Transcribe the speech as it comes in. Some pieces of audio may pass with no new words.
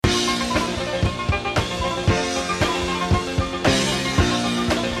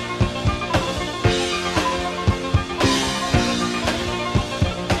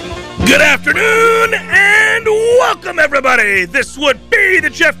Good afternoon and welcome, everybody. This would be the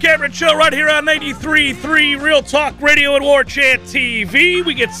Jeff Cameron Show right here on 93.3 Real Talk Radio and War Chant TV.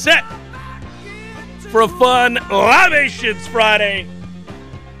 We get set for a fun Libations Friday,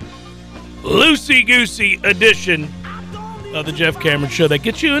 loosey-goosey edition of the Jeff Cameron Show that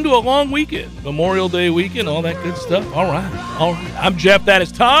gets you into a long weekend, Memorial Day weekend, all that good stuff. All right. I'm Jeff. That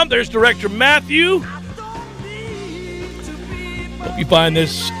is Tom. There's Director Matthew. Hope you find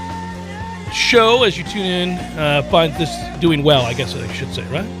this show as you tune in, find this doing well, I guess I should say,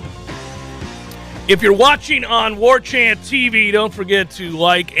 right? If you're watching on War Chant TV, don't forget to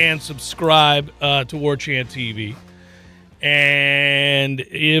like and subscribe to War Chant TV. And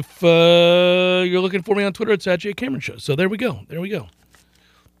if you're looking for me on Twitter, it's at J Cameron Show. So there we go.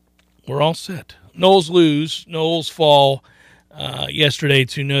 We're all set. Knowles fall yesterday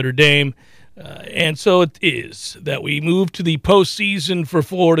to Notre Dame. And so it is that we move to the postseason for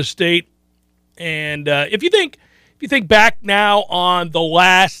Florida State. And if you think back now on the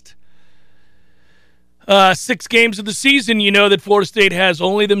last 6 games of the season, you know that Florida State has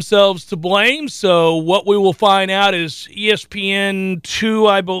only themselves to blame. So what we will find out is ESPN 2,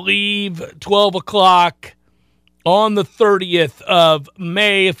 I believe, 12 o'clock on the 30th of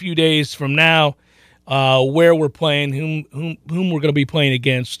May, a few days from now, where we're playing, whom we're going to be playing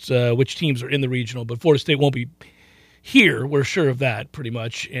against, which teams are in the regional. But Florida State won't be here. We're sure of that pretty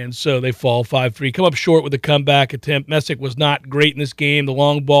much. And so they fall 5-3, come up short with a comeback attempt. Messick was not great in this game. The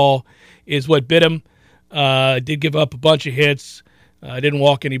long ball is what bit him. Did give up a bunch of hits. Didn't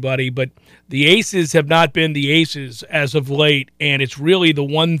walk anybody. But the aces have not been the aces as of late, and it's really the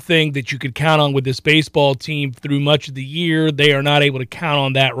one thing that you could count on with this baseball team through much of the year. They are not able to count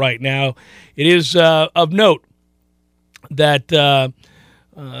on that right now. It is of note that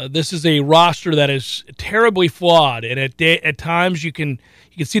this is a roster that is terribly flawed, and at times you can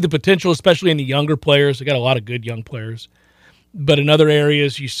see the potential, especially in the younger players. They got a lot of good young players, but in other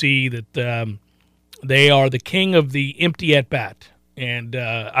areas you see that they are the king of the empty at bat, and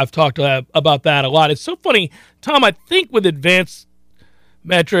I've talked about that a lot. It's so funny, Tom. I think with advanced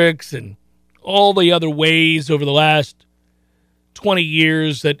metrics and all the other ways over the last 20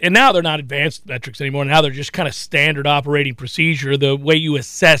 years and now they're not advanced metrics anymore. Now they're just kind of standard operating procedure. The way you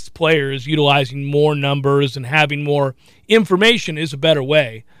assess players, utilizing more numbers and having more information is a better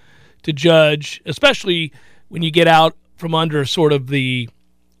way to judge, especially when you get out from under sort of the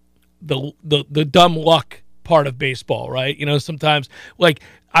dumb luck part of baseball, right? You know, sometimes, like,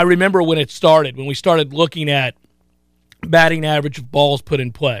 I remember when we started looking at batting average of balls put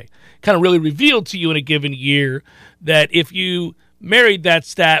in play, kind of really revealed to you in a given year that if you married that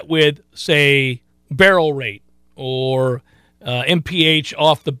stat with, say, barrel rate or MPH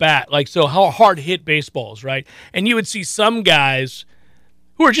off the bat, like, so how hard hit baseballs, right? And you would see some guys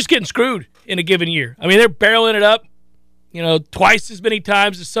who are just getting screwed in a given year. I mean, they're barreling it up, you know, twice as many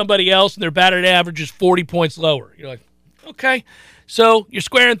times as somebody else, and their batted average is 40 points lower. You're like, okay. So you're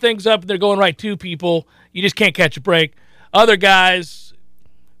squaring things up, and they're going right to people. You just can't catch a break. Other guys,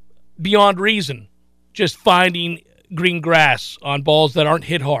 beyond reason, just finding green grass on balls that aren't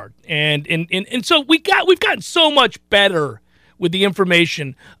hit hard. And so we've gotten so much better with the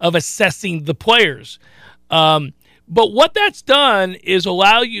information of assessing the players. But what that's done is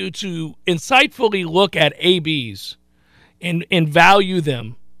allow you to insightfully look at ABs and value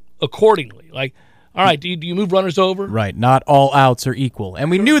them accordingly. Like, all right, do you move runners over? Right, not all outs are equal. And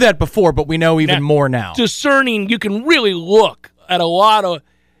we knew that before, but we know even more now. Discerning, you can really look at a lot of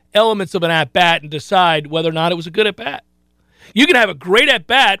elements of an at-bat and decide whether or not it was a good at-bat. You can have a great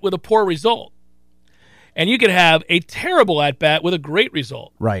at-bat with a poor result, and you can have a terrible at-bat with a great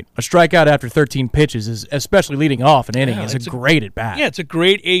result. Right. A strikeout after 13 pitches, is, especially leading off an inning, is a great at-bat. Yeah, it's a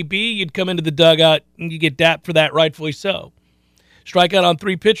great AB. You'd come into the dugout, and you get dapped for that, rightfully so. Strikeout on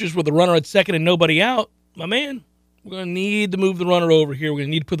 3 pitches with a runner at second and nobody out, my man, we're going to need to move the runner over here. We're going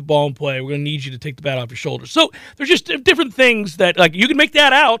to need to put the ball in play. We're going to need you to take the bat off your shoulders. So there's just different things that, like, you can make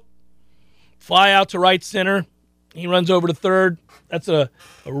that out, fly out to right center. He runs over to third. That's a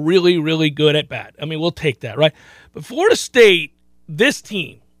really, really good at-bat. I mean, we'll take that, right? But Florida State, this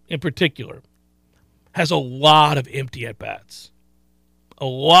team in particular, has a lot of empty at-bats. A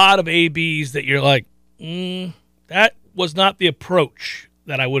lot of ABs that you're like, that was not the approach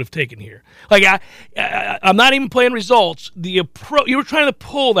that I would have taken here. Like, I'm not even playing results. The approach, you were trying to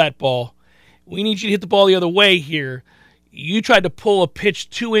pull that ball. We need you to hit the ball the other way here. You tried to pull a pitch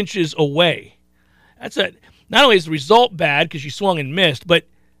 2 inches away. Not only is the result bad because you swung and missed, but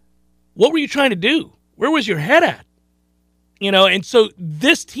what were you trying to do? Where was your head at? You know, and so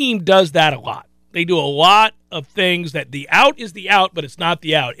this team does that a lot. They do a lot of things that the out is the out, but it's not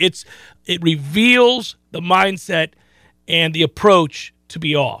the out. It reveals the mindset and the approach to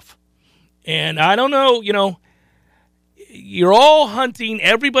be off. And I don't know, you're all hunting.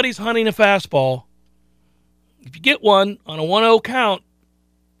 Everybody's hunting a fastball. If you get one on a 1-0 count,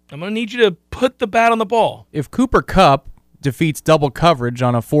 I'm going to need you to put the bat on the ball. If Cooper Kupp defeats double coverage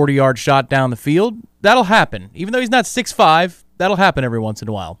on a 40-yard shot down the field, that'll happen. Even though he's not 6'5", that'll happen every once in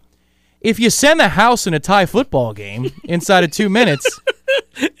a while. If you send the house in a tie football game inside of 2 minutes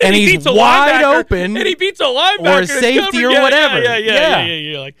and he's wide open and he beats a linebacker or a safety or whatever. Yeah.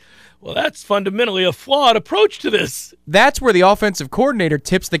 You're like, well, that's fundamentally a flawed approach to this. That's where the offensive coordinator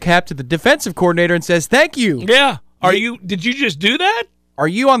tips the cap to the defensive coordinator and says, thank you. Yeah. Did you just do that? Are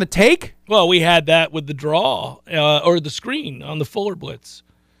you on the take? Well, we had that with the draw or the screen on the Fuller blitz.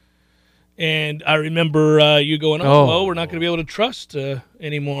 And I remember you going, we're not going to be able to trust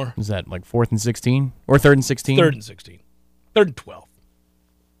anymore. Was that like 4th and 16 or 3rd and 16? 3rd and 16. 3rd and 12.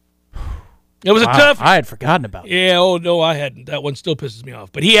 It was a tough. I had forgotten about it. Yeah, no, I hadn't. That one still pisses me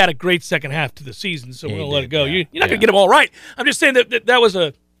off. But he had a great second half to the season, so we're going to let it go. Yeah. You're not going to get them all right. I'm just saying that was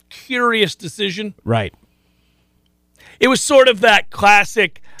a curious decision. Right. It was sort of that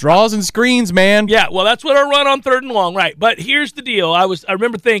classic draws and screens, man. Yeah, well, that's what I run on 3rd and long, right? But here's the deal: I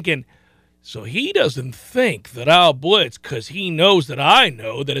remember thinking, so he doesn't think that I'll blitz because he knows that I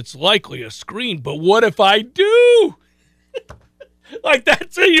know that it's likely a screen. But what if I do? Like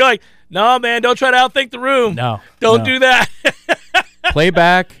that's it. You're like, no, man, don't try to outthink the room. Don't do that. Play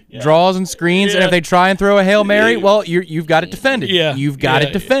back, draws and screens, and if they try and throw a Hail Mary, well, you've got it defended. Yeah, you've got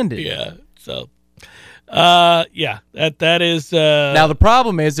it defended. Yeah, so. That is. Now the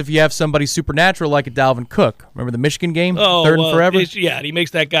problem is if you have somebody supernatural like a Dalvin Cook. Remember the Michigan game, 3rd and forever. And he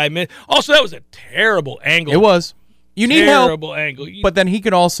makes that guy miss. Also, that was a terrible angle. It was. You need help. Terrible angle. But then he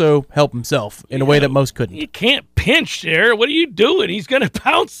can also help himself in a way that most couldn't. You can't pinch there. What are you doing? He's going to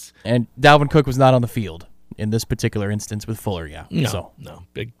bounce. And Dalvin Cook was not on the field in this particular instance with Fuller. Yeah. No,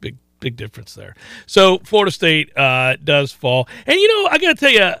 big difference there. So Florida State does fall, and I got to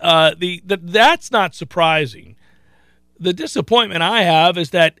tell you, that's not surprising. The disappointment I have is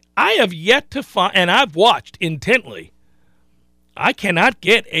that I have yet to find, and I've watched intently. I cannot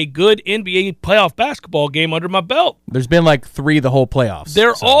get a good NBA playoff basketball game under my belt. There's been like 3 the whole playoffs.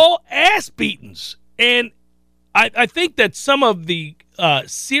 They're all ass beatings, and I think that some of the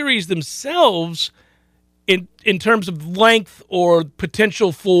series themselves, in terms of length or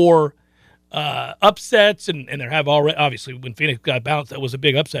potential for upsets, and there have already, obviously, when Phoenix got bounced, that was a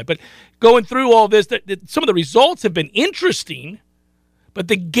big upset. But going through all this, that some of the results have been interesting, but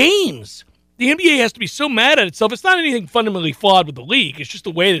the games, the NBA has to be so mad at itself. It's not anything fundamentally flawed with the league. It's just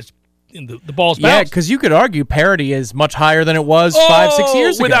the way that the ball's bounced. Yeah, because you could argue parity is much higher than it was 5-6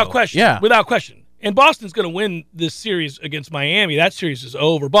 years ago. Without question. Yeah. Without question. And Boston's going to win this series against Miami. That series is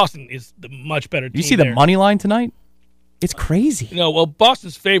over. Boston is the much better team. You see the money line tonight? It's crazy. Well,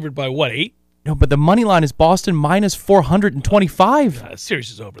 Boston's favored by what, 8? No, but the money line is Boston minus 425. The series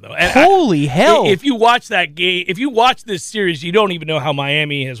is over, though. And holy hell. If you watch that game, if you watch this series, you don't even know how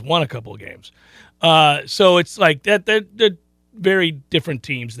Miami has won a couple of games. So it's like that. They're very different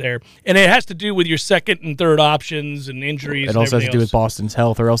teams there. And it has to do with your second and third options and injuries. It also has to do with Boston's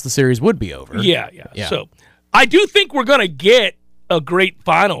health, or else the series would be over. Yeah. So I do think we're going to get a great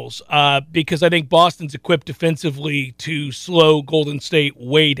finals because I think Boston's equipped defensively to slow Golden State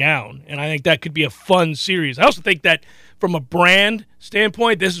way down. And I think that could be a fun series. I also think that from a brand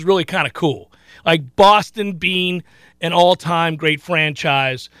standpoint, this is really kind of cool. Like Boston being an all-time great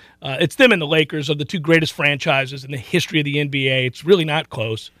franchise. It's them and the Lakers are the 2 greatest franchises in the history of the NBA. It's really not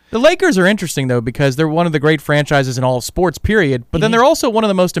close. The Lakers are interesting, though, because they're one of the great franchises in all of sports, period. But then they're also one of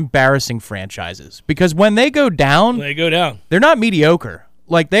the most embarrassing franchises. Because when they go down, they're not mediocre.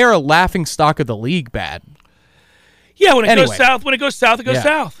 Like, they are a laughing stock of the league bad. Yeah, when it goes south, it goes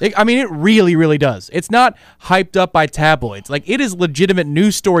south. I mean, it really, really does. It's not hyped up by tabloids. Like, it is legitimate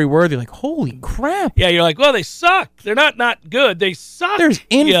news story worthy. Like, holy crap. Yeah, you're like, well, they suck. They're not good. They suck. There's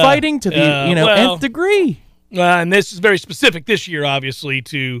infighting to the nth degree. And this is very specific this year, obviously,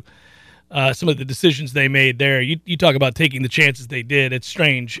 to some of the decisions they made there. You talk about taking the chances they did. It's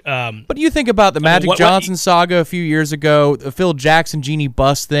strange. But you think about the Magic Johnson saga a few years ago, the Phil Jackson Genie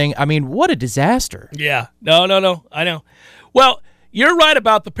bust thing. I mean, what a disaster. Yeah. No. I know. Well, you're right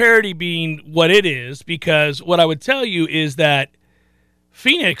about the parity being what it is, because what I would tell you is that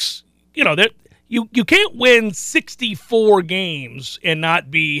Phoenix, you can't win 64 games and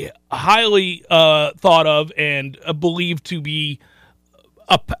not be highly thought of and believed to be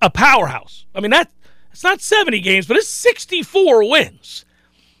a powerhouse. I mean, it's not 70 games, but it's 64 wins.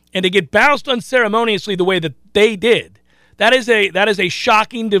 And to get bounced unceremoniously the way that they did. That is a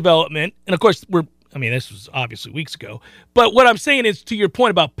shocking development. And, of course, this was obviously weeks ago. But what I'm saying is, to your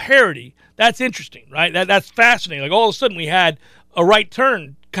point about parity, that's interesting, right? That's fascinating. Like, all of a sudden we had a right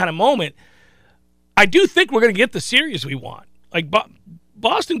turn kind of moment. I do think we're going to get the series we want. Like,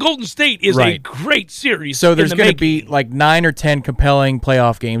 Boston Golden State is a great series. So there's going to be like 9 or 10 compelling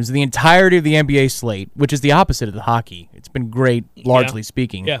playoff games. The entirety of the NBA slate, which is the opposite of the hockey. It's been great, largely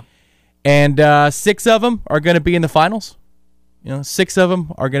speaking. Yeah. And 6 of them are going to be in the finals. 6 of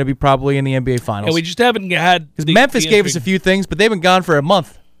them are going to be probably in the NBA finals. And we just haven't had... Because Memphis gave us a few things, but they've been gone for a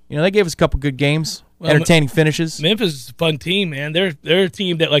month. They gave us a couple good games, entertaining finishes. Memphis is a fun team, man. They're a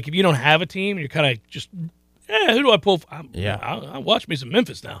team that, like, if you don't have a team, you're kind of just... who do I pull? I'll watch me some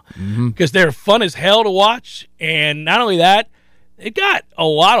Memphis now because they're fun as hell to watch. And not only that, they got a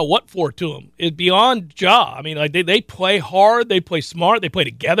lot of what for to them. It's beyond Ja. I mean, like they play hard, they play smart, they play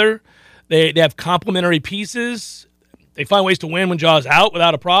together. They have complementary pieces. They find ways to win when Ja's out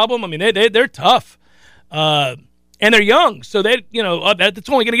without a problem. I mean, they're tough, and they're young, so that's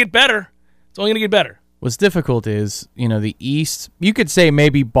only going to get better. It's only going to get better. What's difficult is, the East, you could say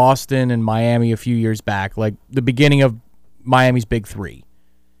maybe Boston and Miami a few years back, like the beginning of Miami's Big Three.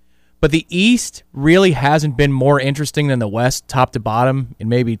 But the East really hasn't been more interesting than the West, top to bottom, in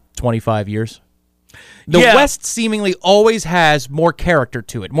maybe 25 years. The West seemingly always has more character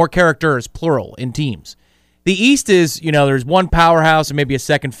to it, more characters, plural, in teams. The East is, there's one powerhouse and maybe a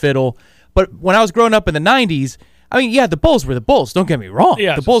second fiddle. But when I was growing up in the 90s, the Bulls were the Bulls. Don't get me wrong.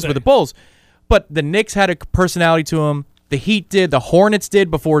 Yeah, the Bulls were the Bulls. But the Knicks had a personality to them. The Heat did. The Hornets did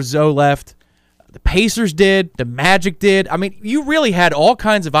before Zoe left. The Pacers did. The Magic did. I mean, you really had all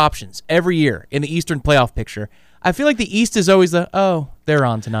kinds of options every year in the Eastern playoff picture. I feel like the East is always they're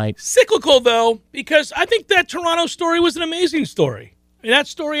on tonight. Cyclical, though, because I think that Toronto story was an amazing story. I mean, that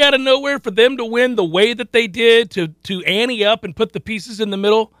story out of nowhere for them to win the way that they did, to ante up and put the pieces in the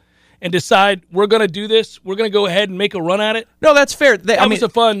middle and decide we're going to do this, we're going to go ahead and make a run at it. No, that's fair. That was a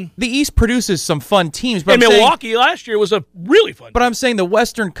fun... The East produces some fun teams. But Milwaukee last year was a really fun team. I'm saying the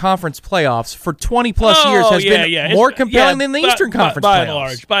Western Conference playoffs for 20-plus years has been more compelling than the Eastern Conference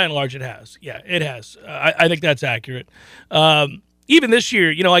playoffs. By and large, it has. Yeah, it has. I think that's accurate. Even this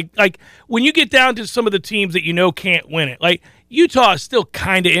year, like when you get down to some of the teams that can't win it, like Utah is still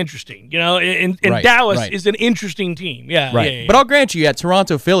kind of interesting, and Dallas is an interesting team. Yeah, right. Yeah. But I'll grant you,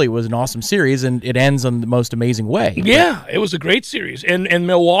 Toronto-Philly was an awesome series, and it ends on the most amazing way. Yeah, it was a great series. And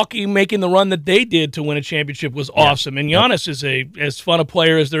Milwaukee making the run that they did to win a championship was awesome. And Giannis is as fun a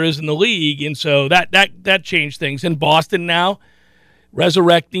player as there is in the league, and so that changed things. And Boston now,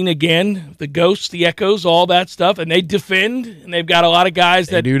 resurrecting again, the ghosts, the echoes, all that stuff, and they defend, and they've got a lot of guys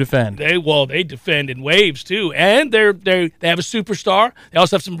that do defend. They defend in waves too, and they have a superstar. They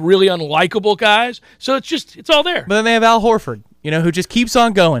also have some really unlikable guys, so it's all there. But then they have Al Horford, who just keeps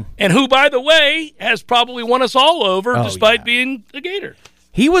on going, and who, by the way, has probably won us all over despite being a Gator.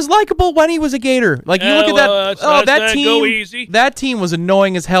 He was likable when he was a Gator. Like, you look at that. That team. Go easy. That team was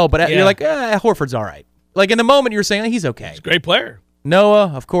annoying as hell. But you're like, Horford's all right. Like, in the moment, you're saying he's okay. He's a great player. Noah,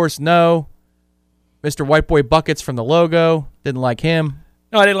 of course, no. Mr. White Boy Buckets from the logo, didn't like him.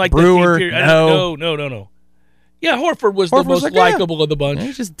 No, I didn't like Brewer, that team. No. Yeah, Horford was the most likable of the bunch. Yeah,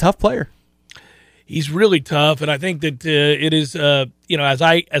 he's just a tough player. He's really tough, and I think that it is, as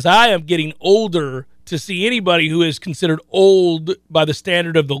I am getting older, to see anybody who is considered old by the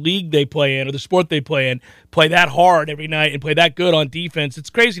standard of the league they play in or the sport they play in, play that hard every night and play that good on defense. It's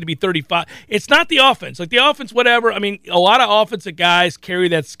crazy to be 35. It's not the offense. Like, the offense, whatever. I mean, a lot of offensive guys carry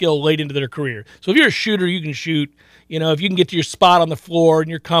that skill late into their career. So if you're a shooter, you can shoot. If you can get to your spot on the floor and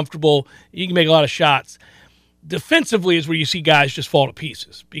you're comfortable, you can make a lot of shots. Defensively is where you see guys just fall to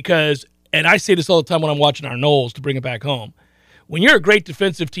pieces because, and I say this all the time when I'm watching our Knowles to bring it back home, when you're a great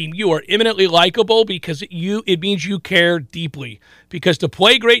defensive team, you are eminently likable because it means you care deeply. Because to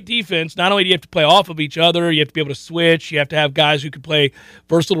play great defense, not only do you have to play off of each other, you have to be able to switch, you have to have guys who can play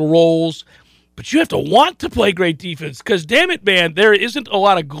versatile roles, but you have to want to play great defense because, damn it, man, there isn't a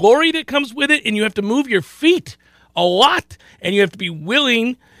lot of glory that comes with it, and you have to move your feet a lot, and you have to be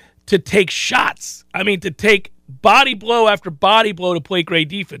willing to take shots. I mean, to take body blow after body blow to play great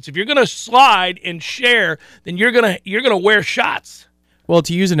defense. If you're going to slide and share, then you're going to wear shots. Well,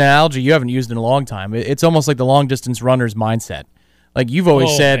 to use an analogy you haven't used in a long time, it's almost like the long-distance runner's mindset. Like, you've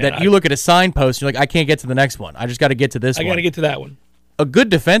always said that you look at a signpost, and you're like, I can't get to the next one. I just got to get to this one. I got to get to that one. A good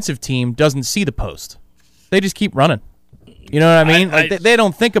defensive team doesn't see the post. They just keep running. You know what I mean? They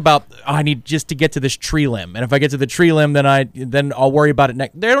don't think about, I need just to get to this tree limb. And if I get to the tree limb, then I'll worry about it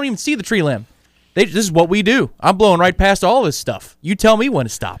next. They don't even see the tree limb. This is what we do. I'm blowing right past all this stuff. You tell me when to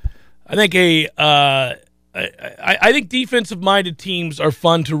stop. I think I think defensive-minded teams are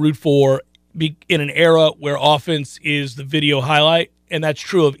fun to root for in an era where offense is the video highlight, and that's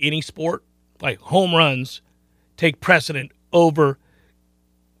true of any sport. Like home runs take precedent over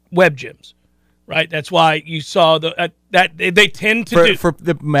web gyms, right? That's why you saw that they tend to do for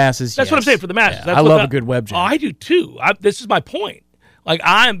the masses. That's what I'm saying for the masses. Yeah, I love a good web gym. Oh, I do too. This is my point. Like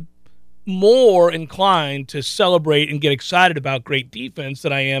I'm more inclined to celebrate and get excited about great defense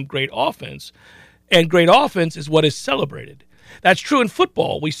than I am great offense. And great offense is what is celebrated. That's true in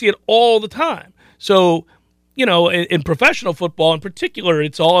football. We see it all the time. So, in professional football in particular,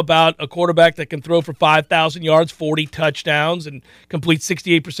 it's all about a quarterback that can throw for 5,000 yards, 40 touchdowns, and complete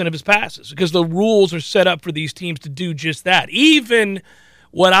 68% of his passes because the rules are set up for these teams to do just that. Even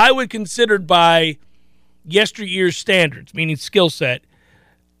what I would consider by yesteryear's standards, meaning skill set,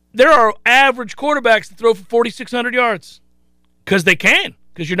 there are average quarterbacks that throw for 4,600 yards because they can.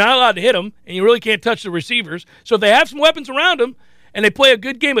 Because you're not allowed to hit them, and you really can't touch the receivers. So if they have some weapons around them, and they play a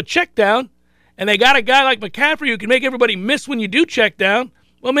good game of check down, and they got a guy like McCaffrey who can make everybody miss when you do check down,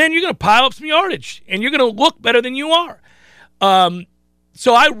 well, man, you're going to pile up some yardage, and you're going to look better than you are.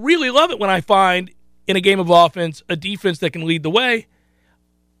 So I really love it when I find in a game of offense a defense that can lead the way.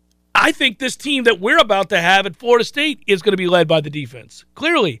 I think this team that we're about to have at Florida State is going to be led by the defense,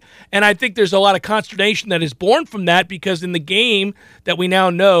 clearly. And I think there's a lot of consternation that is born from that because in the game that we now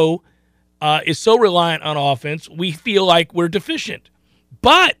know is so reliant on offense, we feel like we're deficient.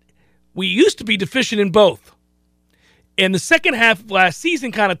 But we used to be deficient in both. And the second half of last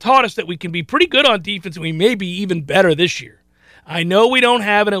season kind of taught us that we can be pretty good on defense and we may be even better this year. I know we don't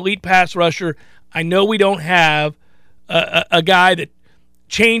have an elite pass rusher. I know we don't have a guy that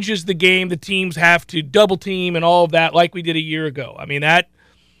changes the game. The teams have to double team and all of that like we did a year ago. I mean, and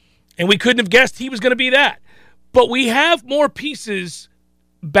we couldn't have guessed he was going to be that. But we have more pieces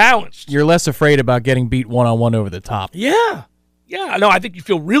balanced. You're less afraid about getting beat one-on-one over the top. Yeah. Yeah. No, I think you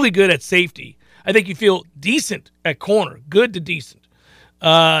feel really good at safety. I think you feel decent at corner, good to decent.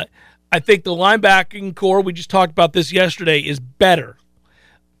 I think the linebacking core, we just talked about this yesterday, is better.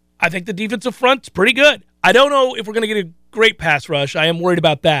 I think the defensive front's pretty good. I don't know if we're going to get a great pass rush. I am worried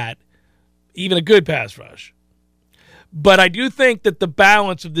about that, even a good pass rush. But I do think that the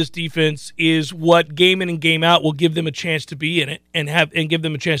balance of this defense is what game in and game out will give them a chance to be in it and give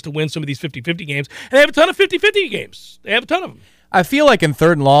them a chance to win some of these 50-50 games. And they have a ton of 50-50 games. They have a ton of them. I feel like in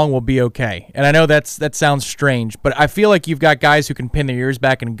third and long we'll be okay. And I know that sounds strange, but I feel like you've got guys who can pin their ears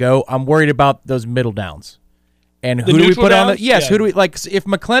back and go. I'm worried about those middle downs. And who do we put on the? Yes, who do we like? If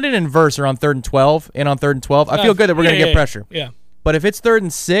McClendon and Verse are on 3rd and 12, I feel good that we're going to get pressure. Yeah. But if it's 3rd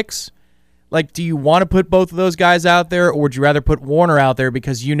and 6, like, do you want to put both of those guys out there, or would you rather put Warner out there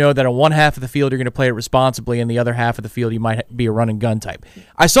because you know that on one half of the field you're going to play it responsibly, and the other half of the field you might be a run and gun type?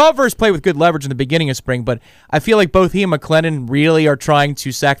 I saw Verse play with good leverage in the beginning of spring, but I feel like both he and McClendon really are trying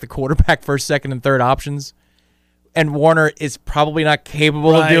to sack the quarterback first, second, and third options. And Warner is probably not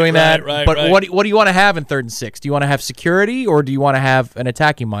capable of doing that. But what do you want to have in 3rd and 6? Do you want to have security or do you want to have an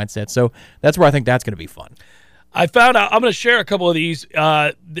attacking mindset? So that's where I think that's going to be fun. I found out, I'm going to share a couple of these.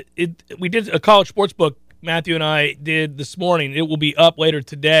 We did a college sports book, Matthew and I did this morning. It will be up later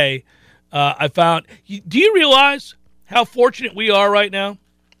today. I found, do you realize how fortunate we are right now?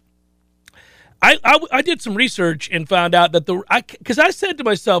 I did some research and found out that because I said to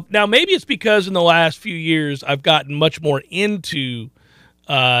myself, now maybe it's because in the last few years I've gotten much more into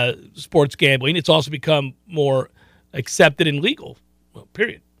sports gambling. It's also become more accepted and legal,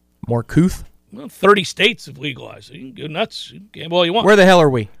 period. More couth? Well, 30 states have legalized it. You can go nuts. You can gamble all you want. Where the hell are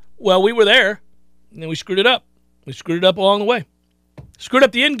we? Well, we were there, and then we screwed it up. We screwed it up along the way. Screwed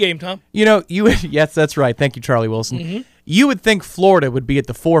up the end game, Tom. Yes, that's right. Thank you, Charlie Wilson. Mm-hmm. You would think Florida would be at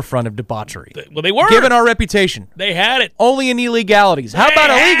the forefront of debauchery. Well, they were. Given our reputation. They had it. Only in illegalities. How about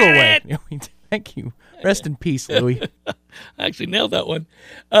a legal way? Thank you. Rest in peace, Louie. I actually nailed that one.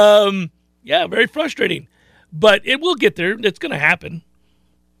 Yeah, very frustrating. But it will get there. It's going to happen.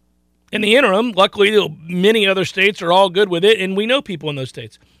 In the interim, luckily, many other states are all good with it, and we know people in those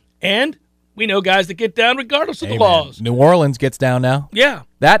states. And we know guys that get down regardless of the laws. New Orleans gets down now. Yeah.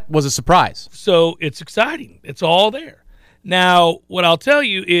 That was a surprise. So it's exciting. It's all there. Now, what I'll tell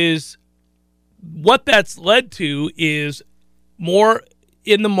you is what that's led to is more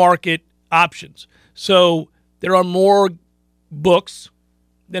in the market options. So there are more books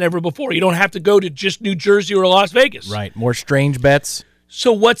than ever before. You don't have to go to just New Jersey or Las Vegas. Right. More strange bets.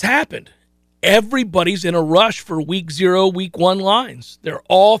 So what's happened? Everybody's in a rush for week 0, week 1 lines. They're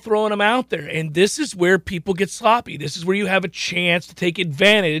all throwing them out there, and this is where people get sloppy. This is where you have a chance to take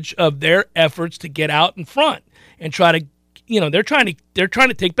advantage of their efforts to get out in front and try to, they're trying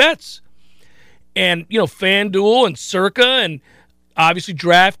to take bets. And, FanDuel and Circa and obviously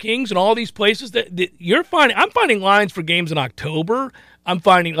DraftKings and all these places that you're finding. I'm finding lines for games in October. I'm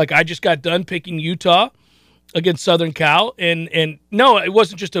finding, like, I just got done picking Utah against Southern Cal. And no, it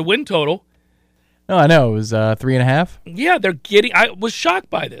wasn't just a win total. No, I know. It was 3.5. Yeah, I was shocked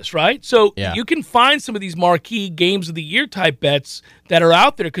by this, right? So you can find some of these marquee games of the year type bets that are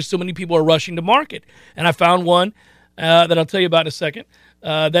out there because so many people are rushing to market. And I found one that I'll tell you about in a second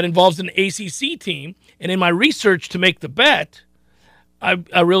that involves an ACC team. And in my research to make the bet, I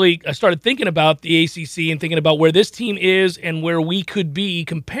started thinking about the ACC and thinking about where this team is and where we could be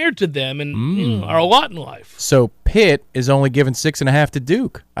compared to them and our lot in life. So Pitt is only given 6.5 to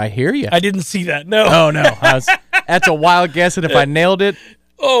Duke. I hear you. I didn't see that. No. Oh, no. That's a wild guess, and if I nailed it,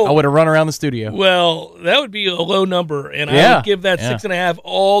 I would have run around the studio. Well, that would be a low number, and I would give that 6.5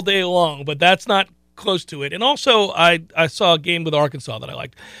 all day long, but that's not close to it. And also, I saw a game with Arkansas that I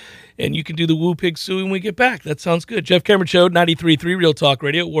liked. And you can do the Woo Pig Sue when we get back. That sounds good. Jeff Cameron Show, 93.3 Real Talk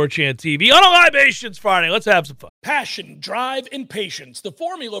Radio, War Chant TV. On a Libations Friday. Let's have some fun. Passion, drive, and patience. The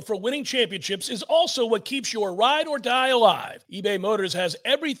formula for winning championships is also what keeps your ride or die alive. eBay Motors has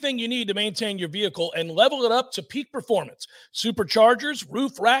everything you need to maintain your vehicle and level it up to peak performance. Superchargers,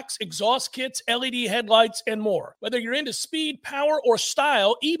 roof racks, exhaust kits, LED headlights, and more. Whether you're into speed, power, or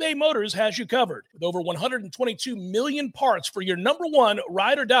style, eBay Motors has you covered. With over 122 million parts for your number one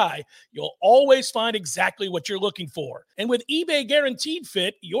ride or die, you'll always find exactly what you're looking for. And with eBay Guaranteed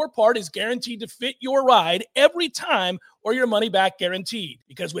Fit, your part is guaranteed to fit your ride every time or your money back guaranteed.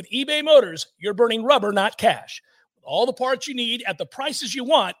 Because with eBay Motors, you're burning rubber, not cash. With all the parts you need at the prices you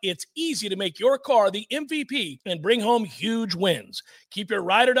want, it's easy to make your car the MVP and bring home huge wins. Keep your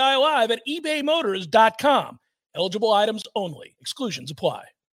ride or die alive at ebaymotors.com. Eligible items only. Exclusions apply.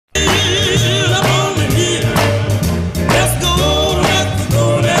 Let's go, let's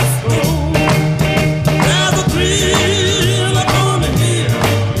go, let's go. There's a thrill upon the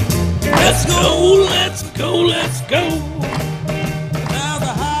hill. Let's go, let's go, let's go. There's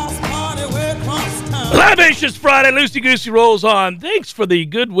a house party way across town. Libations Friday, Loosey Goosey rolls on. Thanks for the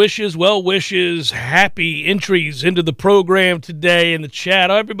good wishes, well wishes, happy entries into the program today in the chat.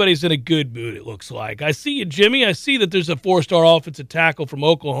 Everybody's in a good mood, it looks like. I see you, Jimmy. I see that there's a 4-star offensive tackle from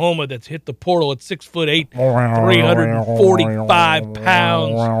Oklahoma that's hit the portal at 6'8", 345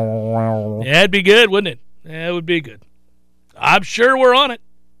 pounds. Yeah, that'd be good, wouldn't it? Yeah, it would be good. I'm sure we're on it.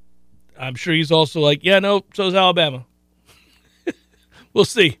 I'm sure he's also like, yeah, no, so's Alabama. We'll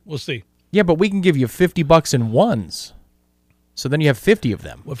see. Yeah, but we can give you $50 in ones. So then you have 50 of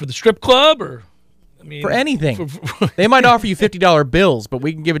them. What, for the strip club or? I mean, for anything. They might offer you $50 bills, but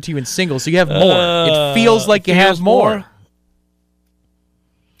we can give it to you in singles, so you have more. It feels like you have more.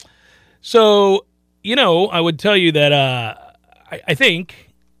 So, I would tell you that I think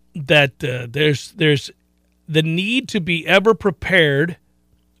that there's the need to be ever prepared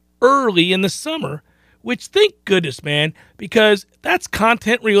early in the summer, which thank goodness, man, because that's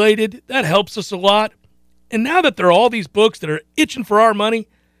content related. That helps us a lot. And now that there are all these books that are itching for our money,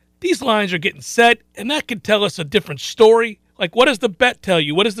 these lines are getting set, and that could tell us a different story. Like, what does the bet tell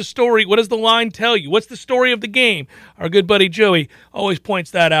you? What is the story? What does the line tell you? What's the story of the game? Our good buddy Joey always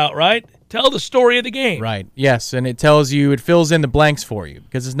points that out, right? Tell the story of the game. Right, yes, and it fills in the blanks for you,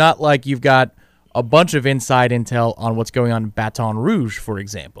 because it's not like you've got a bunch of inside intel on what's going on in Baton Rouge, for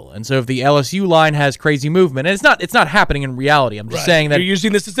example. And so if the LSU line has crazy movement, and it's not happening in reality. I'm just saying that you're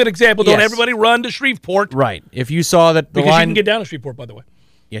using this as an example. Yes. Don't everybody run to Shreveport. Right. If you saw that the because line, you can get down to Shreveport, by the way.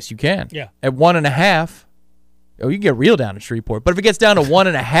 Yes, you can. Yeah. At 1.5, you can get real down to Shreveport. But if it gets down to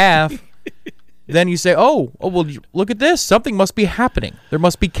 1.5, then you say, well, look at this. Something must be happening. There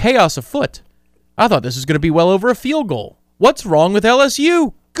must be chaos afoot. I thought this was going to be well over a field goal. What's wrong with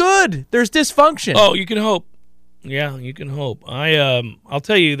LSU? Good. There's dysfunction. Oh, you can hope. Yeah, you can hope. I'll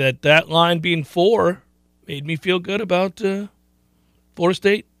tell you that line being 4 made me feel good about Florida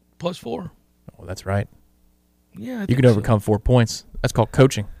State +4. Oh, that's right. Yeah, you can overcome 4 points. That's called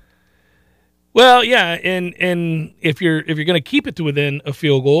coaching. Well, yeah, and if you're going to keep it to within a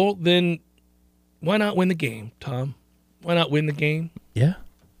field goal, then why not win the game, Tom? Why not win the game? Yeah,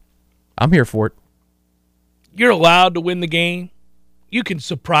 I'm here for it. You're allowed to win the game. You can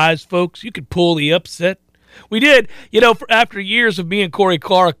surprise folks. You can pull the upset. We did, after years of me and Corey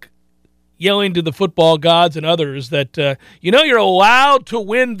Clark yelling to the football gods and others that, you're allowed to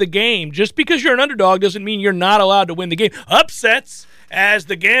win the game. Just because you're an underdog doesn't mean you're not allowed to win the game. Upsets, as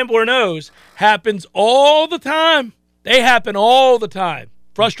the gambler knows, happens all the time. They happen all the time.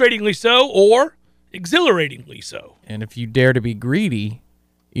 Frustratingly so or exhilaratingly so. And if you dare to be greedy,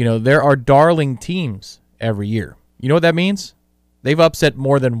 there are darling teams every year. You know what that means? They've upset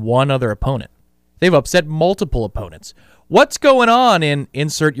more than one other opponent. They've upset multiple opponents. What's going on in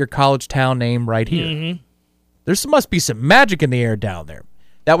insert your college town name right here? Mm-hmm. There must be some magic in the air down there.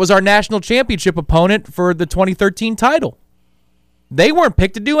 That was our national championship opponent for the 2013 title. They weren't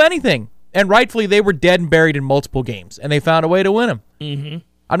picked to do anything, and rightfully they were dead and buried in multiple games, and they found a way to win them. Mm-hmm.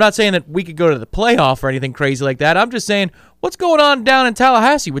 I'm not saying that we could go to the playoff or anything crazy like that. I'm just saying, what's going on down in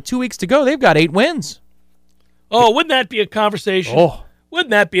Tallahassee with 2 weeks to go? They've got 8 wins. Oh, wouldn't that be a conversation? Oh.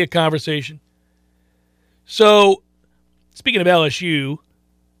 Wouldn't that be a conversation? So, speaking of LSU,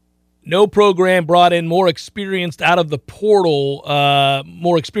 no program brought in more experienced out of the portal,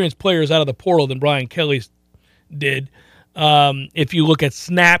 more experienced players out of the portal than Brian Kelly did. If you look at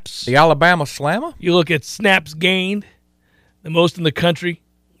snaps, The Alabama Slammer? you look at snaps gained, the most in the country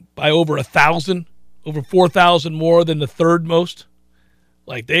by over 1,000, over 4,000 more than the third most.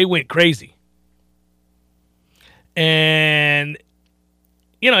 Like, they went crazy. And,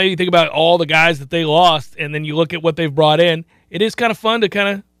 you think about all the guys that they lost, and then you look at what they've brought in. It is kind of fun to kind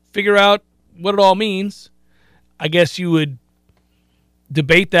of figure out what it all means. I guess you would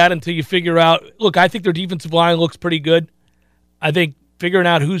debate that until you figure out. Look, I think their defensive line looks pretty good. I think figuring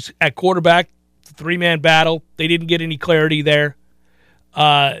out who's at quarterback, it's a 3-man battle. They didn't get any clarity there.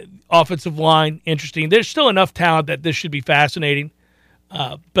 Offensive line, interesting. There's still enough talent that this should be fascinating.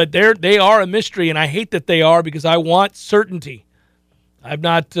 But they are a mystery, and I hate that they are because I want certainty. I've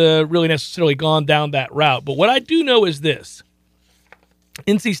not really necessarily gone down that route. But what I do know is this.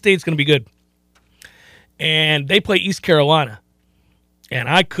 NC State's going to be good. And they play East Carolina. And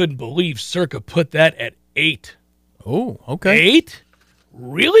I couldn't believe Circa put that at 8. Oh, okay. 8?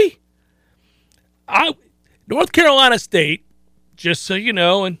 Really? North Carolina State, just so you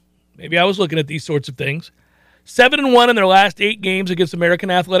know, and maybe I was looking at these sorts of things, 7-1 in their last 8 games against American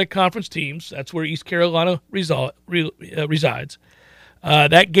Athletic Conference teams. That's where East Carolina resides.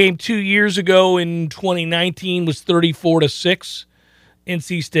 That game 2 years ago in 2019 was 34-6.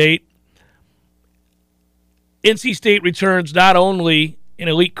 NC State. NC State returns not only an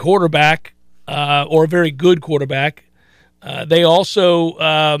elite quarterback or a very good quarterback, they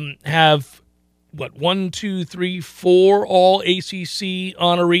also have, 1, 2, 3, 4 all ACC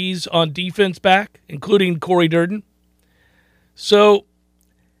honorees on defense back, including Corey Durden. So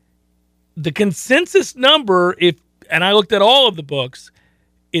the consensus number, and I looked at all of the books,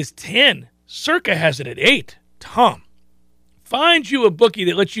 is 10. Circa has it at 8. Tom, find you a bookie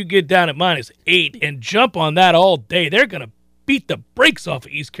that lets you get down at -8 and jump on that all day. They're going to beat the brakes off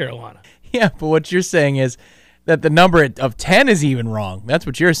of East Carolina. Yeah, but what you're saying is that the number of 10 is even wrong. That's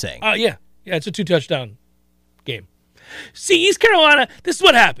what you're saying. Yeah, it's a 2-touchdown game. See, East Carolina, this is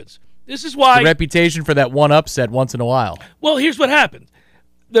what happens. This is why The reputation for that one upset once in a while. Well, here's what happened.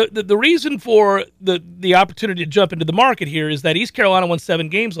 The reason for the opportunity to jump into the market here is that East Carolina won 7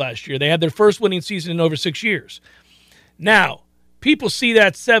 games last year. They had their first winning season in over 6 years. Now, people see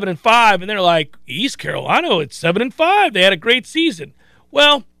that 7-5, and they're like, East Carolina, it's 7-5. They had a great season.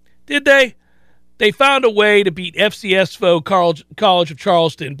 Well, did they? They found a way to beat FCS foe College of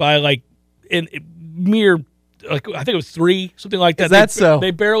Charleston by in mere, I think it was 3, something like that. Is that so?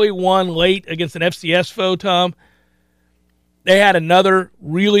 They barely won late against an FCS foe, Tom. They had another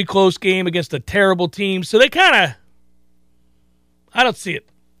really close game against a terrible team. So they I don't see it.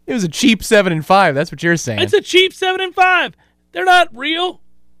 It was a cheap 7-5. That's what you're saying. It's a cheap 7-5. They're not real.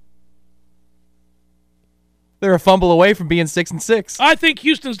 They're a fumble away from being 6-6. I think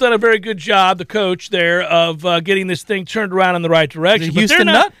Houston's done a very good job, the coach there, of getting this thing turned around in the right direction. Is it But Houston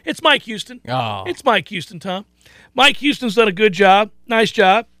they're not. nut? It's Mike Houston. Oh. It's Mike Houston, Tom. Mike Houston's done a good job. Nice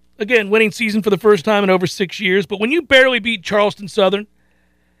job. Again, winning season for the first time in over 6 years. But when you barely beat Charleston Southern,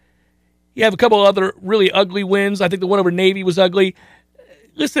 you have a couple other really ugly wins. I think the one over Navy was ugly.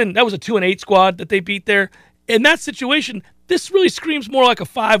 Listen, that was a 2-8 squad that they beat there. In that situation, this really screams more like a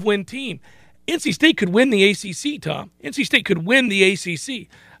 5-win team. NC State could win the ACC, Tom. NC State could win the ACC.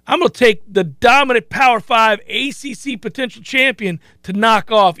 I'm going to take the dominant Power 5 ACC potential champion to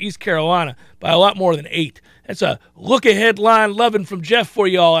knock off East Carolina by a lot more than 8. That's a look-ahead line loving from Jeff for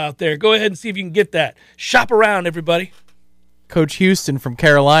you all out there. Go ahead and see if you can get that. Shop around, everybody. Coach Houston from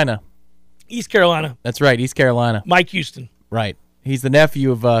Carolina. East Carolina. That's right, East Carolina. Mike Houston. Right. He's the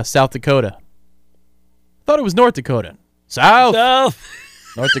nephew of South Dakota. Thought it was North Dakota. South.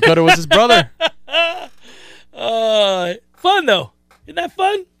 North Dakota was his brother. Fun, though. Isn't that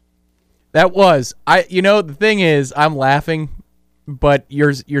fun? That was. The thing is, I'm laughing, but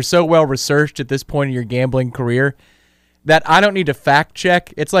you're so well researched at this point in your gambling career that I don't need to fact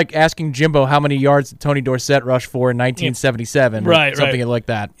check. It's like asking Jimbo how many yards did Tony Dorsett rush for in 1977 or something like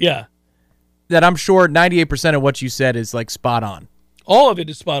that. Yeah. That I'm sure 98% of what you said is like spot on. All of it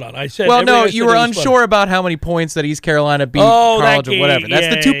is spot on. I said. Well, no, everything I you said were it was spot unsure about how many points that East Carolina beat Oh, that college or whatever. game.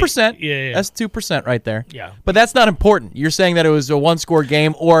 That's the 2%. Yeah. That's 2% right there. Yeah. But that's not important. You're saying that it was a one-score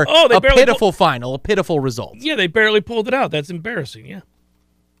game or they a barely pitiful final, a pitiful result. Yeah, they barely pulled it out. That's embarrassing. Yeah.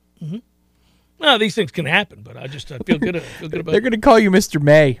 Mm-hmm. Well, these things can happen, but I feel good. About They're going to call you Mr.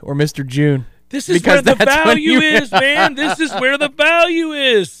 May or Mr. June. This is because where the that's when value you- is, man. This is where the value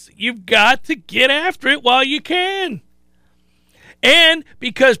is. You've got to get after it while you can. And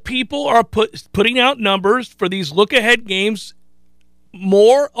because people are putting out numbers for these look-ahead games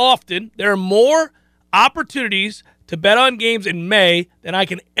more often, there are more opportunities to bet on games in May than I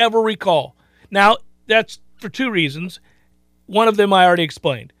can ever recall. Now, that's for two reasons. One of them I already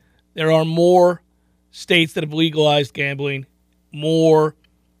explained. There are more states that have legalized gambling, more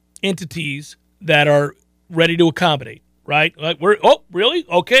entities that are ready to accommodate, right? Like really?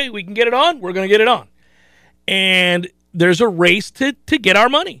 Okay, we can get it on? We're going to get it on. And there's a race to get our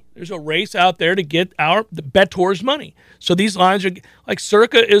money. There's a race out there to get the bettors' money. So these lines are like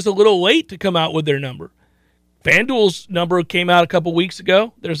Circa is a little late to come out with their number. FanDuel's number came out a couple weeks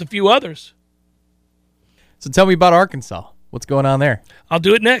ago. There's a few others. So tell me about Arkansas. What's going on there? I'll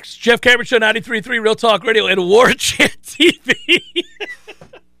do it next. Jeff Cameron Show, 93.3 Real Talk Radio and War Chant TV.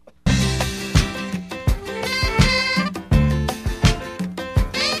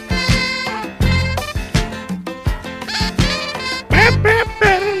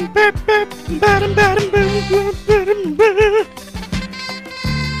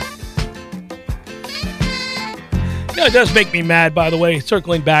 You know, it does make me mad, by the way,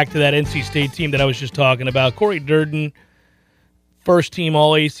 circling back to that NC State team that I was just talking about. Corey Durden, first team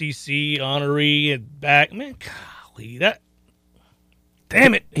All-ACC, honoree, and back. Man, golly,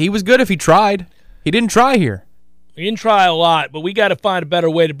 damn it. He was good if he tried. He didn't try here. He didn't try a lot, but we got to find a better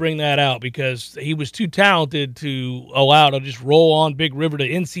way to bring that out because he was too talented to allow to just roll on Big River to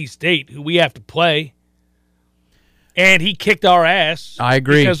NC State, who we have to play. And he kicked our ass. I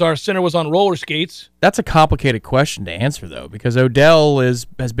agree. Because our center was on roller skates. That's a complicated question to answer, though, because Odell has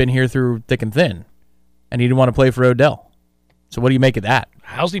been here through thick and thin, and he didn't want to play for Odell. So what do you make of that?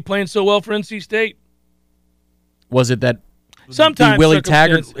 How's he playing so well for NC State? Was it that Sometimes the Willie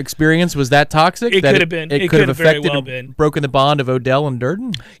Taggart circumstance- experience was that toxic? It that could have been. It It could have could have very affected well and been. broken the bond of Odell and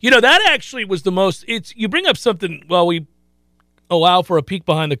Durden? You know, that actually was the most. You bring up something, well, we allow for a peek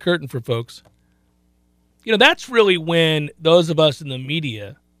behind the curtain for folks. You know, that's really when those of us in the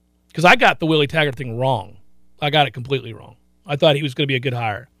media, because I got the Willie Taggart thing wrong. I got it completely wrong. I thought he was going to be a good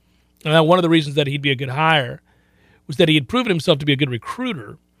hire. And one of the reasons that he'd be a good hire was that he had proven himself to be a good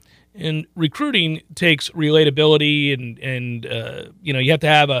recruiter. And recruiting takes relatability and you know, you have to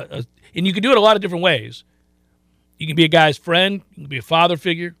have and you can do it a lot of different ways. You can be a guy's friend. You can be a father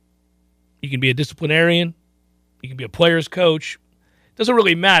figure. You can be a disciplinarian. You can be a player's coach. It doesn't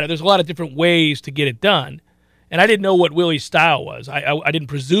really matter. There's a lot of different ways to get it done. And I didn't know what Willie's style was. I didn't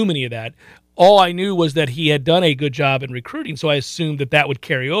presume any of that. All I knew was that he had done a good job in recruiting, so I assumed that would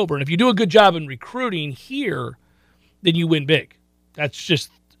carry over. And if you do a good job in recruiting here, then you win big. That's just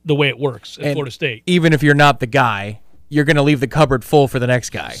the way it works at Florida State. Even if you're not the guy, you're going to leave the cupboard full for the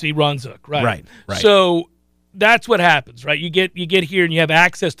next guy. See Ron Zook, right? Right. So that's what happens, right? You get here and you have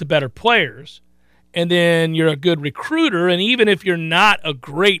access to better players, and then you're a good recruiter. And even if you're not a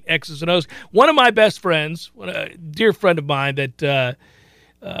great X's and O's, one of my best friends, a dear friend of mine that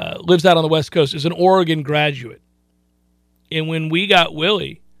lives out on the West Coast, is an Oregon graduate. And when we got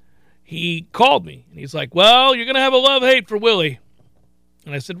Willie, he called me and he's like, "Well, you're going to have a love-hate for Willie."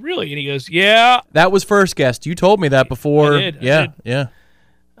 And I said, "Really?" And he goes, "Yeah." That was first guest. You told me that before. I did. Yeah.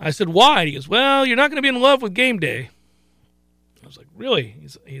 I said, "Why?" And he goes, "Well, you're not going to be in love with game day." I was like, "Really?"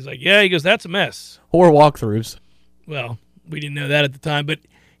 He's like, "Yeah." He goes, "That's a mess." Or walkthroughs. Well, we didn't know that at the time, but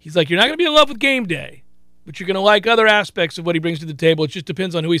he's like, "You're not going to be in love with game day, but you're going to like other aspects of what he brings to the table. It just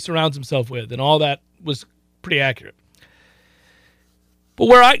depends on who he surrounds himself with." And all that was pretty accurate.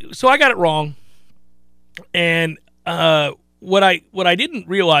 But so I got it wrong. And what I didn't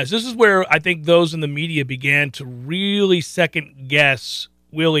realize, this is where I think those in the media began to really second guess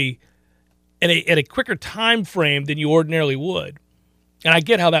Willie at a quicker time frame than you ordinarily would. And I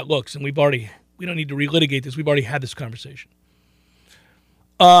get how that looks, and we don't need to relitigate this. We've already had this conversation.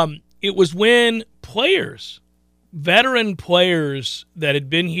 It was when veteran players that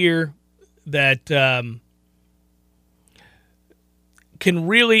had been here that can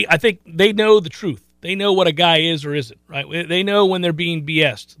really, I think they know the truth. They know what a guy is or isn't, right? They know when they're being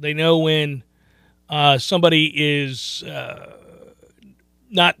BS'd. They know when somebody is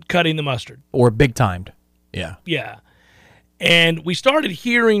not cutting the mustard. Or big-timed. Yeah. Yeah. And we started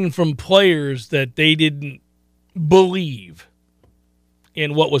hearing from players that they didn't believe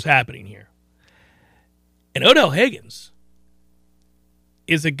in what was happening here. And Odell Higgins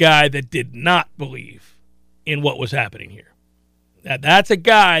is a guy that did not believe in what was happening here. Now, that's a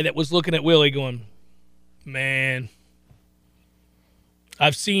guy that was looking at Willie going, man,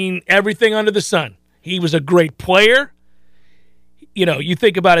 I've seen everything under the sun. He was a great player. You know, you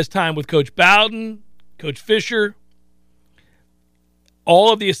think about his time with Coach Bowden, Coach Fisher,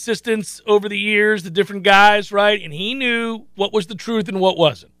 all of the assistants over the years, the different guys, right? And he knew what was the truth and what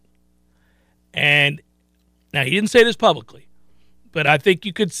wasn't. And now, he didn't say this publicly, but I think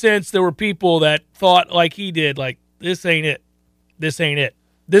you could sense there were people that thought like he did, like, this ain't it. This ain't it.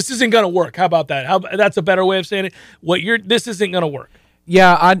 This isn't going to work. How about that? That's a better way of saying it. This isn't going to work.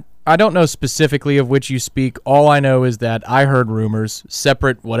 Yeah, I don't know specifically of which you speak. All I know is that I heard rumors,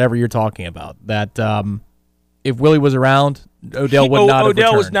 separate whatever you're talking about, that if Willie was around, Odell would not have returned.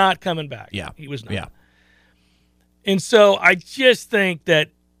 Odell was not coming back. Yeah. He was not. Yeah. And so I just think that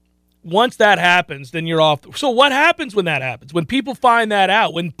once that happens, then you're off. So what happens when that happens? When people find that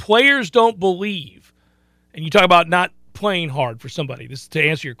out, when players don't believe, and you talk about not playing hard for somebody, this is to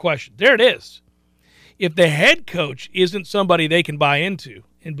answer your question. There it is. If the head coach isn't somebody they can buy into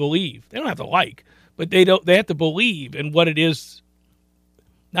and believe, they don't have to like, but they have to believe in what it is.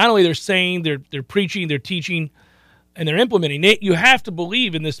 Not only they're saying, they're preaching, they're teaching, and they're implementing. You have to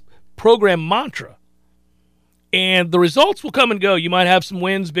believe in this program mantra. And the results will come and go. You might have some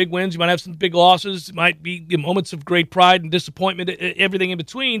wins, big wins. You might have some big losses. It might be moments of great pride and disappointment, everything in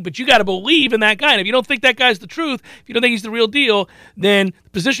between. But you got to believe in that guy. And if you don't think that guy's the truth, if you don't think he's the real deal, then the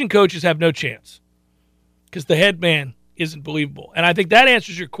position coaches have no chance because the head man isn't believable. And I think that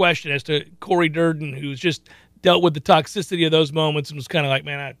answers your question as to Corey Durden, who's just dealt with the toxicity of those moments and was kind of like,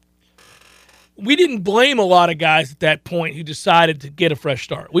 man, we didn't blame a lot of guys at that point who decided to get a fresh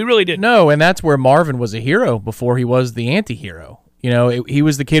start. We really didn't. No, and that's where Marvin was a hero before he was the anti-hero. You know, he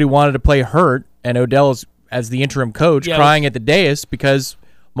was the kid who wanted to play hurt, and Odell is, as the interim coach, crying at the dais because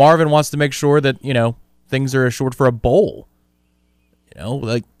Marvin wants to make sure that, you know, things are assured for a bowl. You know,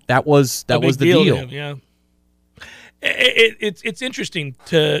 like that was the deal. To him, yeah. It's interesting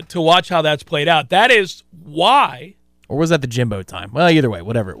to watch how that's played out. That is why. Or was that the Jimbo time? Well, either way,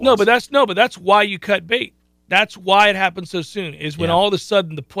 whatever it was. No, but that's why you cut bait. That's why it happened so soon. Is when all of a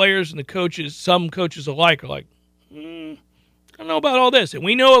sudden the players and the coaches, some coaches alike, are like, I don't know about all this. And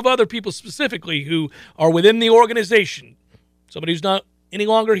we know of other people specifically who are within the organization. Somebody who's not any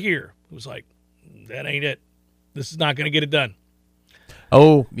longer here who's like, that ain't it. This is not going to get it done.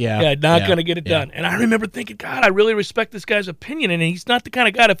 Oh, yeah. Yeah, not going to get it done. And I remember thinking, God, I really respect this guy's opinion, and he's not the kind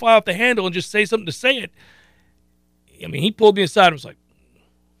of guy to fly off the handle and just say something to say it. I mean, he pulled me aside and was like,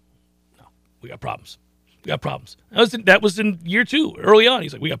 no, we got problems. We got problems. That was in year 2, early on.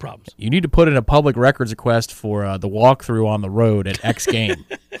 He's like, we got problems. You need to put in a public records request for the walkthrough on the road at X game.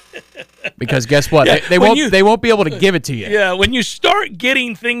 Because guess what? Yeah, they won't be able to give it to you. Yeah, when you start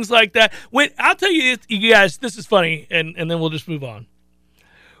getting things like that, I'll tell you guys, this is funny, and then we'll just move on.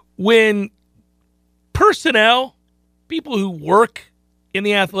 When personnel, people who work in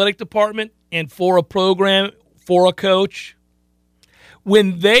the athletic department and for a program, for a coach,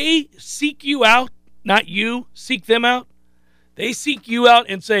 when they seek you out, not you seek them out, they seek you out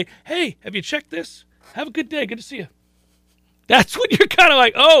and say, hey, have you checked this? Have a good day. Good to see you. That's when you're kind of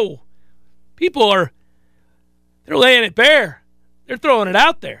like, oh, they're laying it bare. They're throwing it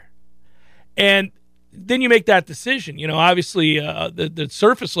out there. And then you make that decision. You know, obviously the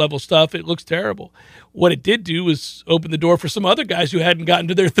surface level stuff, it looks terrible. What it did do was open the door for some other guys who hadn't gotten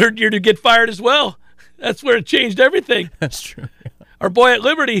to their third year to get fired as well. That's where it changed everything. That's true. Our boy at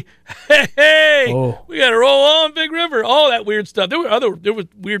Liberty, we got to roll on Big River. All that weird stuff. There were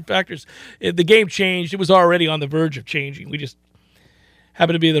weird factors. The game changed. It was already on the verge of changing. We just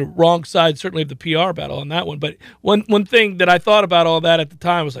happened to be the wrong side, certainly of the PR battle on that one. But one thing that I thought about all that at the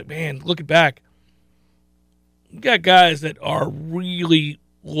time was like, man, looking back, you got guys that are really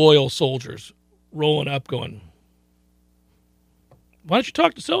loyal soldiers rolling up going, why don't you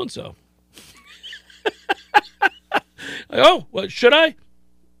talk to so-and-so? Oh, well, should I?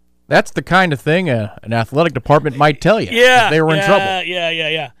 That's the kind of thing an athletic department might tell you if they were in trouble. Yeah.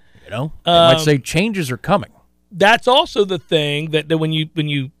 You know, they might say changes are coming. That's also the thing that when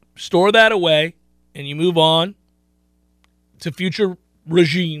you store that away and you move on to future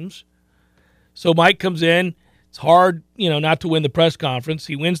regimes. So Mike comes in. It's hard, not to win the press conference.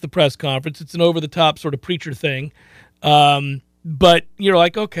 He wins the press conference. It's an over-the-top sort of preacher thing. But you're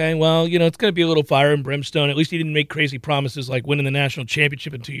like, okay, well, it's going to be a little fire and brimstone. At least he didn't make crazy promises like winning the national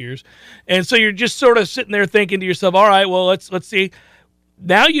championship in 2 years. And so you're just sort of sitting there thinking to yourself, all right, well, let's see.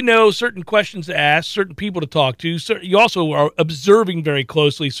 now you know certain questions to ask, certain people to talk to. You also are observing very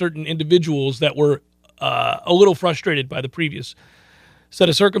closely certain individuals that were a little frustrated by the previous set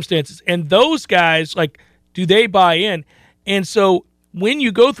of circumstances. And those guys, like, do they buy in? And so when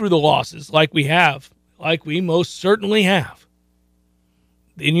you go through the losses like we most certainly have,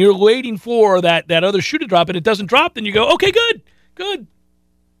 and you're waiting for that other shoe to drop and it doesn't drop, then you go, okay, good.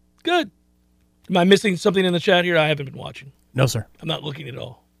 Am I missing something in the chat here? I haven't been watching. No, sir. I'm not looking at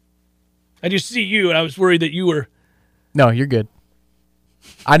all. I just see you, and I was worried that you were. No, you're good.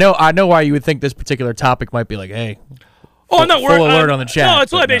 I know why you would think this particular topic might be like, hey. I'm not worried. Full alert on the chat. No,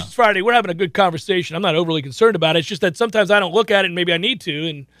 it's Libations Friday. We're having a good conversation. I'm not overly concerned about it. It's just that sometimes I don't look at it, and maybe I need to.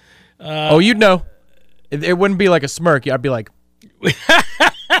 And you'd know. It wouldn't be like a smirk. I'd be like.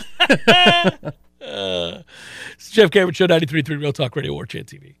 It's Jeff Cameron Show, 93.3 Real Talk Radio, War Chant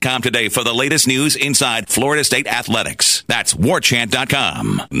TV. Com today for the latest news inside Florida State athletics. That's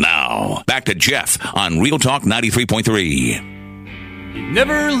warchant.com. Now, back to Jeff on Real Talk 93.3. You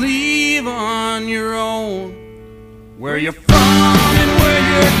never leave on your own. Where you're from and where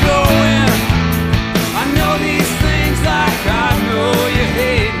you're going. I know these things like I know you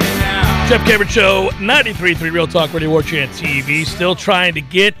hate me now. Jeff Cameron Show, 93.3 Real Talk Radio, War Chant TV. Still trying to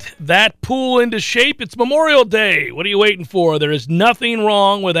get that pool into shape. It's Memorial Day. What are you waiting for? There is nothing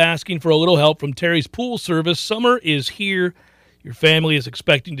wrong with asking for a little help from Terry's Pool Service. Summer is here. Your family is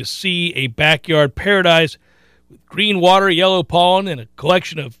expecting to see a backyard paradise with green water, yellow pollen, and a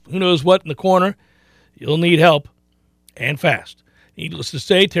collection of who knows what in the corner. You'll need help, and fast. Needless to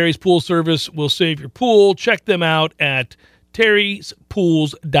say, Terry's Pool Service will save your pool. Check them out at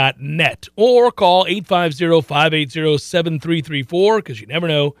terryspools.net or call 850-580-7334 because you never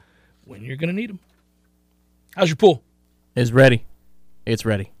know when you're going to need them. How's your pool? It's ready. It's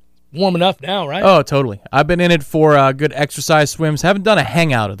ready. Warm enough now, right? Oh, totally. I've been in it for good exercise swims. Haven't done a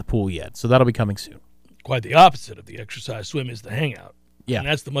hangout at the pool yet, so that'll be coming soon. Quite the opposite of the exercise swim is the hangout. Yeah. And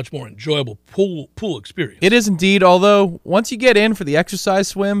that's the much more enjoyable pool experience. It is indeed, although once you get in for the exercise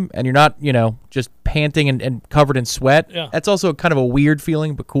swim and you're not, just panting and covered in sweat, that's also kind of a weird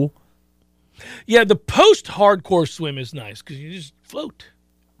feeling, but cool. Yeah, the post-hardcore swim is nice because you just float.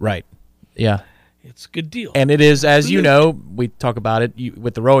 Right. Yeah. It's a good deal. And it is, as you know, we talk about it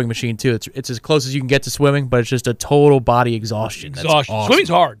with the rowing machine, too. It's as close as you can get to swimming, but it's just a total body exhaustion. That's awesome. Swimming's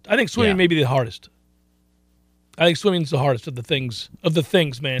hard. I think swimming may be the hardest. I think swimming's the hardest of the things,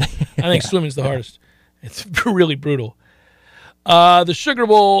 man. I think swimming's the hardest. It's really brutal. The Sugar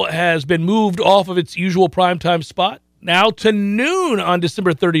Bowl has been moved off of its usual primetime spot now to noon on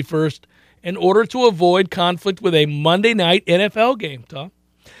December 31st in order to avoid conflict with a Monday night NFL game, Tom.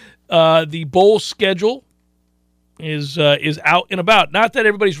 The bowl schedule is out and about. Not that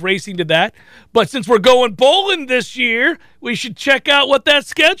everybody's racing to that, but since we're going bowling this year, we should check out what that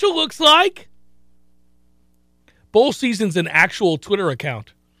schedule looks like. Bowl Season's an actual Twitter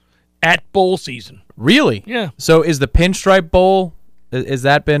account at Bowl Season. Really? Yeah. So is the Pinstripe Bowl, has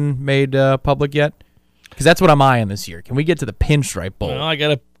that been made public yet? Because that's what I'm eyeing this year. Can we get to the Pinstripe Bowl? Well, I got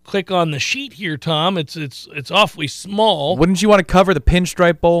to click on the sheet here, Tom. It's awfully small. Wouldn't you want to cover the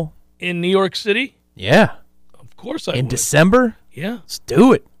Pinstripe Bowl? In New York City? Yeah. Of course I would. In December? Yeah. Let's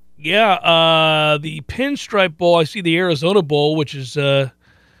do it. Yeah. The Pinstripe Bowl, I see the Arizona Bowl, which is not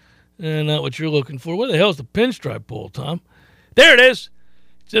what you're looking for. What the hell is the Pinstripe Bowl, Tom? There it is.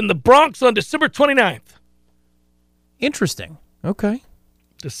 It's in the Bronx on December 29th. Interesting. Okay.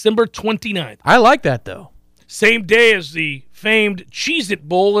 December 29th. I like that, though. Same day as the famed Cheez-It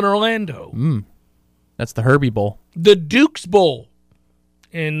Bowl in Orlando. That's the Herbie Bowl. The Duke's Bowl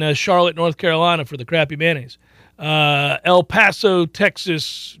in Charlotte, North Carolina for the crappy mayonnaise. El Paso,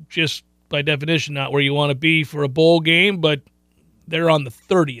 Texas, just by definition, not where you want to be for a bowl game, but they're on the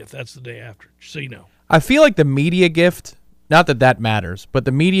 30th. That's the day after, just so you know. I feel like the media gift, not that matters, but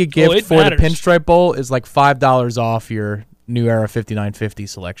the media gift for the Pinstripe Bowl is like $5 off your New Era 5950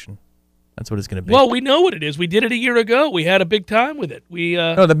 selection. That's what it's going to be. Well, we know what it is. We did it a year ago. We had a big time with it.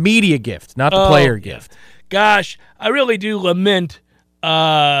 No, the media gift, not the player gift. Gosh, I really do lament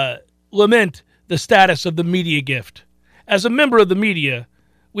the status of the media gift. As a member of the media,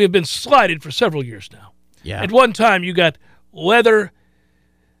 we have been slighted for several years now. Yeah. At one time, you got leather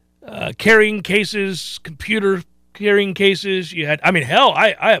carrying cases, computer carrying cases. You had, hell,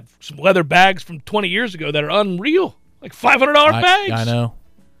 I have some leather bags from 20 years ago that are unreal, like $500 bags.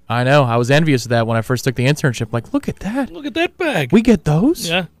 I know. I was envious of that when I first took the internship. Like, look at that. Look at that bag. We get those?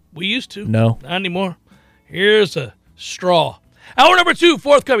 Yeah, we used to. No. Not anymore. Here's a straw. Hour number 2,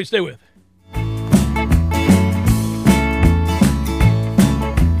 forthcoming. Stay with.